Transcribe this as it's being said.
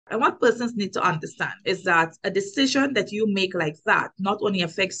And what persons need to understand is that a decision that you make like that not only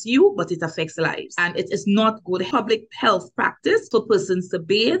affects you, but it affects lives. And it is not good public health practice for persons to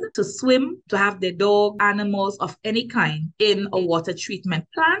bathe, to swim, to have their dog, animals of any kind in a water treatment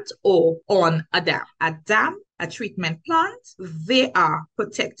plant or on a dam. A dam, a treatment plant, they are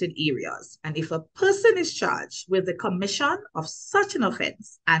protected areas. And if a person is charged with the commission of such an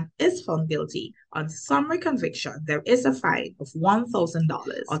offense and is found guilty on summary conviction, there is a fine of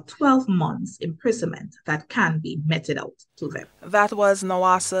 $1,000 or 12 months imprisonment that can be meted out to them. That was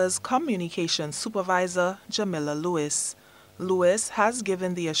NAWASA's communications supervisor, Jamila Lewis. Lewis has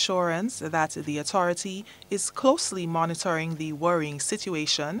given the assurance that the authority is closely monitoring the worrying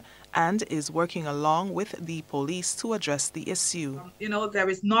situation and is working along with the police to address the issue. There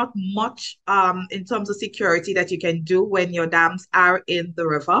is not much in terms of security that you can do when your dams are in the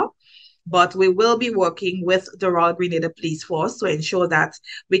river. But we will be working with the Royal Grenada Police Force to ensure that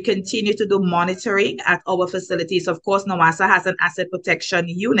we continue to do monitoring at our facilities. Of course, NAWASA has an asset protection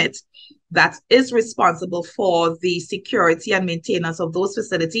unit that is responsible for the security and maintenance of those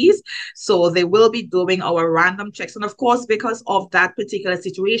facilities. So they will be doing our random checks. And of course, because of that particular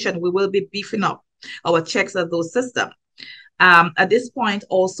situation, we will be beefing up our checks of those systems. At this point,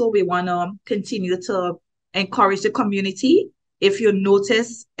 also, we want to continue to encourage the community. If you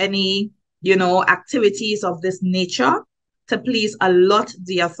notice any, activities of this nature, to please alert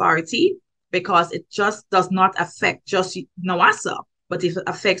the authority, because it just does not affect just NAWASA, but it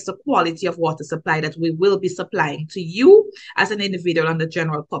affects the quality of water supply that we will be supplying to you as an individual and the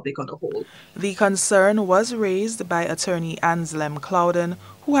general public on the whole. The concern was raised by attorney Anslem Clouden,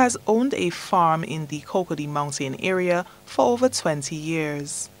 who has owned a farm in the Cocody Mountain area for over 20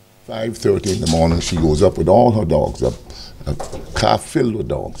 years. 5:30 in the morning, she goes up with all her dogs, a car filled with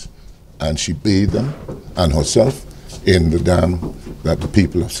dogs, and she bathed them and herself in the dam that the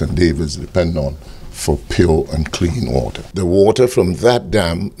people of St. David's depend on for pure and clean water. The water from that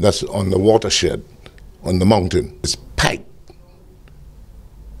dam that's on the watershed on the mountain is piped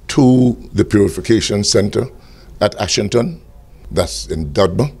to the purification center at Ashington, that's in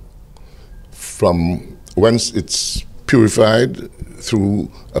Dudba, from whence it's purified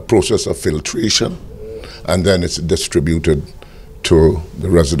through a process of filtration, and then it's distributed to the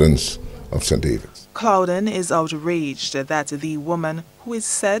residents of St. David's. Clouden is outraged that the woman, who is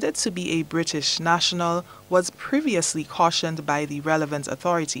said to be a British national, was previously cautioned by the relevant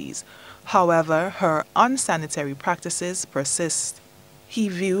authorities. However, her unsanitary practices persist. He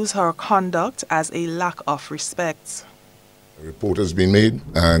views her conduct as a lack of respect. A report has been made,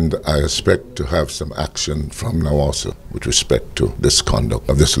 and I expect to have some action from NAWASA with respect to this conduct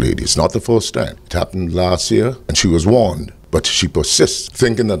of this lady. It's not the first time. It happened last year, and she was warned, but she persists,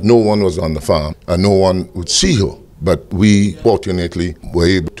 thinking that no one was on the farm and no one would see her. But we, fortunately, were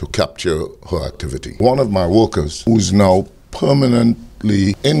able to capture her activity. One of my workers, who is now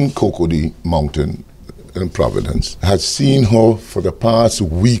permanently in Cocody Mountain in Providence, has seen her for the past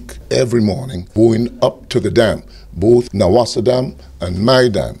week every morning going up to the dam, both NAWASA Dam and my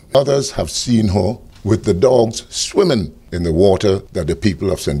dam. Others have seen her with the dogs swimming in the water that the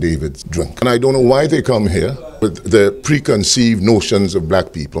people of St. David's drink. And I don't know why they come here with the preconceived notions of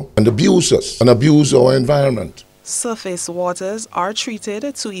black people and abuse us and abuse our environment. Surface waters are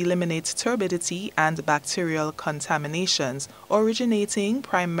treated to eliminate turbidity and bacterial contaminations originating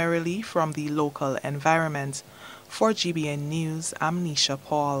primarily from the local environment. For GBN News, I'm Nisha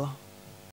Paul.